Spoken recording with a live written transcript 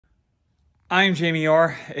I'm Jamie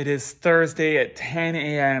Orr. It is Thursday at 10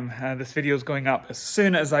 a.m. This video is going up as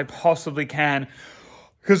soon as I possibly can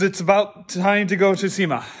because it's about time to go to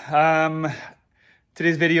SEMA.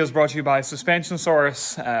 Today's video is brought to you by Suspension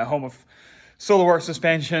Source, home of SoloWorks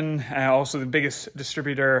suspension, also the biggest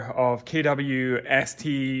distributor of KW,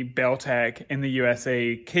 ST, Beltec in the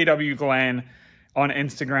USA. KW Glenn on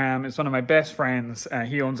Instagram is one of my best friends.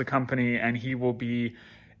 He owns a company and he will be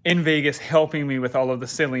in Vegas helping me with all of the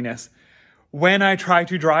silliness when I try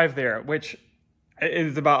to drive there, which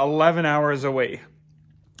is about 11 hours away.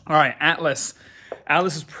 All right, Atlas.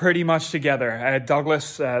 Atlas is pretty much together.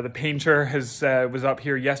 Douglas, the painter, was up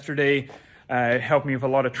here yesterday, helped me with a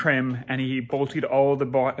lot of trim, and he bolted all the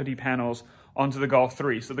body panels onto the Golf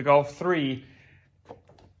 3. So the Golf 3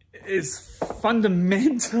 is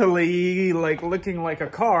fundamentally like looking like a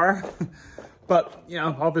car, but you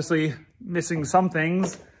know, obviously missing some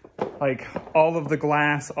things. Like all of the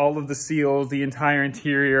glass, all of the seals, the entire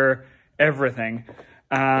interior, everything.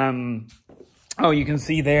 Oh, you can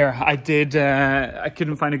see there, I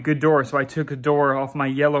couldn't find a good door, so I took a door off my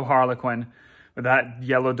yellow Harlequin. But that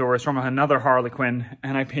yellow door is from another Harlequin,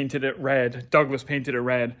 and I painted it red. Douglas painted it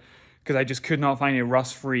red, because I just could not find a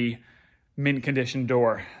rust-free, mint condition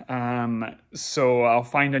door. So I'll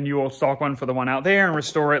find a new old stock one for the one out there and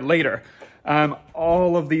restore it later.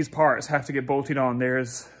 All of these parts have to get bolted on.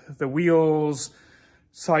 There's the wheels,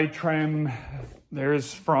 side trim,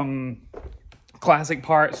 there's from Classic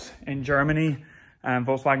Parts in Germany,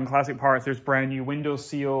 Volkswagen Classic Parts, there's brand new window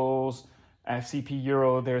seals, FCP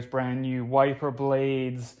Euro, there's brand new wiper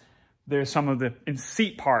blades, there's some of the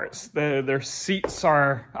seat parts. Their seats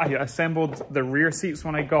are, I assembled the rear seats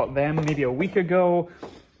when I got them maybe a week ago.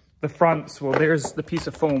 The fronts, well, there's the piece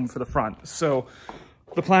of foam for the front. So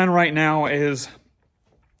the plan right now is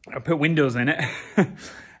I put windows in it,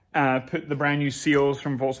 put the brand new seals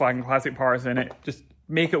from Volkswagen Classic Parts in it, just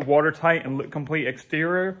make it watertight and look complete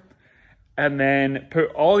exterior, and then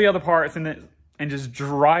put all the other parts in it and just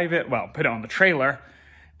drive it, well, put it on the trailer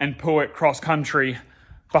and pull it cross country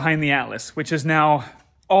behind the Atlas, which is now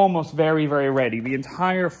almost very, very ready. The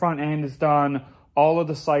entire front end is done. All of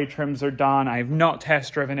the side trims are done. I have not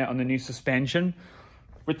test driven it on the new suspension,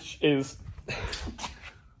 which is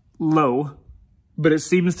low, but it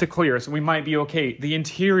seems to clear, so we might be okay. The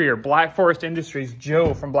interior, Black Forest Industries,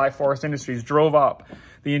 Joe from Black Forest Industries drove up.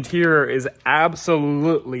 The interior is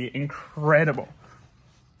absolutely incredible.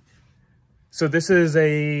 So this is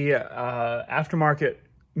a aftermarket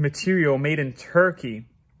material made in Turkey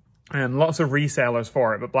and lots of resellers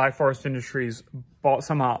for it, but Black Forest Industries bought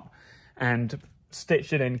some up and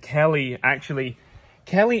stitched it in. Kelly,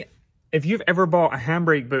 if you've ever bought a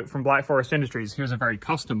handbrake boot from Black Forest Industries, here's a very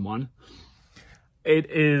custom one.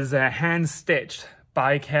 It is hand-stitched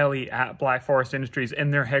by Kelly at Black Forest Industries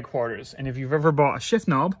in their headquarters. And if you've ever bought a shift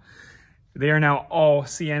knob, they are now all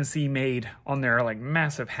CNC made on their like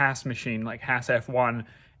massive Haas machine, like Haas F1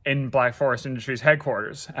 in Black Forest Industries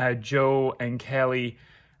headquarters. Joe and Kelly,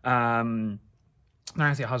 they're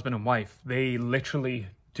actually a husband and wife. They literally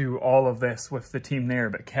do all of this with the team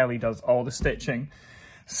there, but Kelly does all the stitching.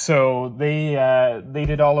 So they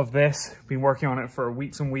did all of this, been working on it for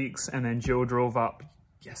weeks and weeks, and then Joe drove up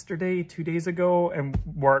yesterday, 2 days ago, and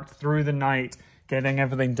worked through the night, getting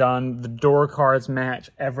everything done. The door cards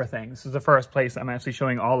match everything. This is the first place I'm actually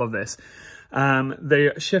showing all of this.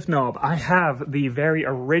 The shift knob, I have the very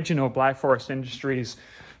original Black Forest Industries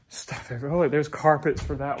stuff. Oh, there's carpets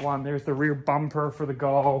for that one. There's the rear bumper for the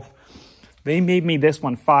Golf. They made me this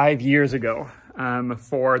one 5 years ago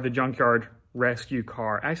for the junkyard rescue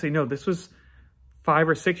car. Actually, no, this was 5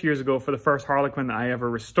 or 6 years ago for the first Harlequin that I ever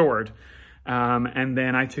restored. And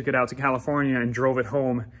then I took it out to California and drove it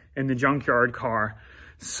home in the junkyard car.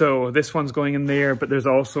 So this one's going in there, but there's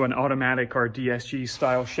also an automatic or DSG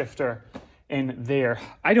style shifter in there.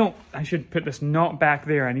 I should put this not back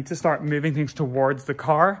there. I need to start moving things towards the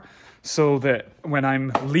car so that when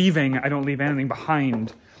I'm leaving, I don't leave anything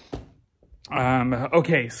behind.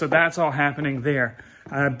 Okay, so that's all happening there.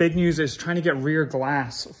 Big news is trying to get rear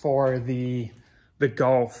glass for the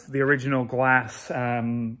Golf. The original glass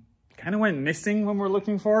kind of went missing when we're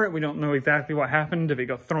looking for it. We don't know exactly what happened, if it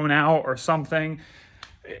got thrown out or something.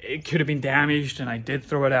 It could have been damaged and I did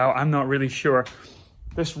throw it out. I'm not really sure.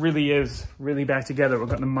 This really is really back together. We've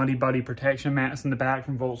got the Muddy Buddy protection mats in the back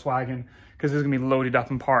from Volkswagen because this is going to be loaded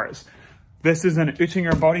up in parts. This is an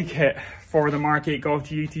Oettinger body kit for the Mark 8 Golf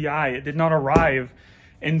GTI. It did not arrive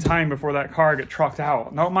in time before that car got trucked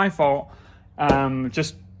out. Not my fault,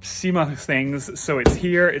 just SEMA things. So it's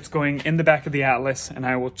here, it's going in the back of the Atlas, and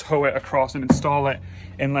I will tow it across and install it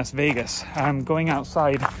in Las Vegas. I'm going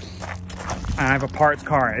outside I have a parts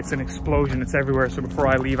car. It's an explosion. It's everywhere. So before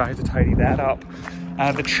I leave, I had to tidy that up.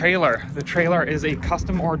 The trailer is a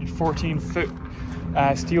custom ordered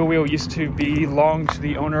 14-foot steel wheel. Used to belong to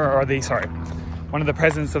the owner, or one of the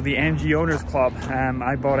presidents of the NG Owners Club.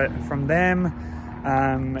 I bought it from them.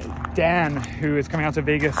 Dan, who is coming out to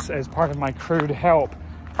Vegas as part of my crew to help,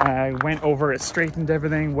 went over it, straightened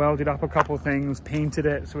everything, welded up a couple of things, painted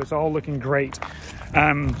it, so it's all looking great.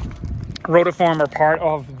 Rotiform are part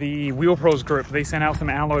of the Wheel Pros group. They sent out some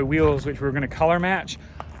alloy wheels which we were going to color match.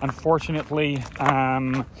 Unfortunately,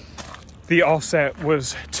 the offset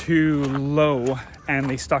was too low and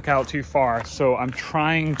they stuck out too far, so I'm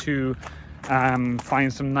trying to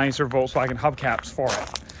find some nicer Volkswagen hubcaps for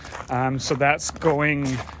it. So that's going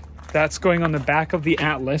on the back of the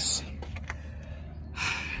Atlas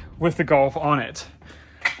with the Golf on it.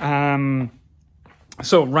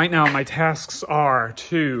 So right now my tasks are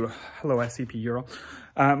to, hello SCP Euro,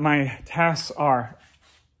 my tasks are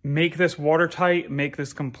make this watertight, make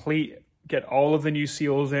this complete, get all of the new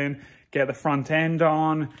seals in, get the front end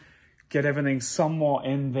on, get everything somewhat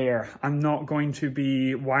in there. I'm not going to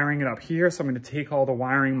be wiring it up here, so I'm going to take all the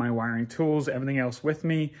wiring, my wiring tools, everything else with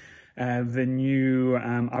me. The new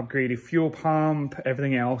upgraded fuel pump,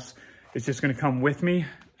 everything else is just going to come with me,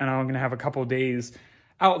 and I'm going to have a couple of days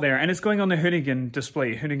out there. And it's going on the Hoonigan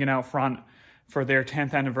display, Hoonigan out front, for their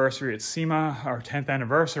 10th anniversary at SEMA, our 10th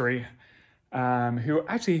anniversary. Who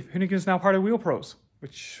actually, Hoonigan is now part of Wheel Pros,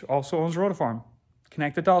 which also owns Rotiform.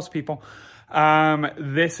 Connect the dots, people.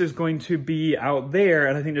 This is going to be out there,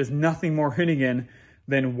 and I think there's nothing more Hoonigan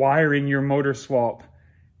than wiring your motor swap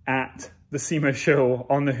at the SEMA show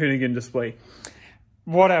on the Hoonigan display.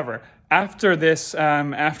 Whatever. After this,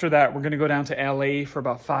 after that, we're going to go down to LA for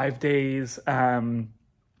about 5 days.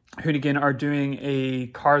 Hoonigan are doing a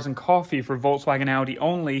Cars and Coffee for Volkswagen Audi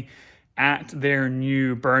only at their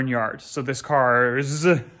new burn yard. So this cars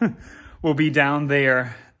will be down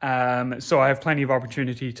there. So I have plenty of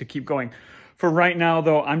opportunity to keep going. For right now,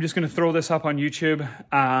 though, I'm just going to throw this up on YouTube.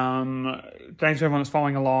 Thanks to everyone that's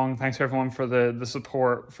following along. Thanks to everyone for the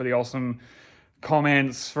support, for the awesome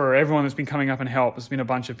comments, for everyone that's been coming up and help. There's been a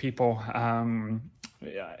bunch of people.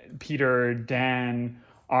 Peter, Dan,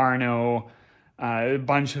 Arno, a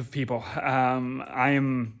bunch of people. I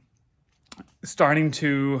am starting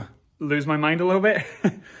to lose my mind a little bit,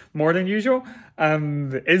 more than usual.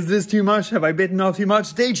 Is this too much? Have I bitten off too much?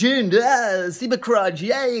 Stay tuned. SEMA Crudge,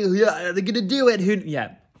 yay! Yeah, they're gonna do it.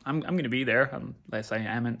 Yeah, I'm gonna be there, unless I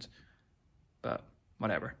amn't. But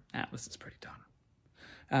whatever. Atlas is pretty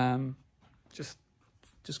done.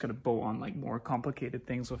 Just gonna bolt on like more complicated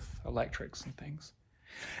things with electrics and things.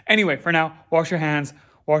 Anyway, for now, wash your hands,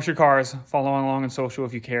 wash your cars, follow along on social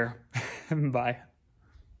if you care. Bye.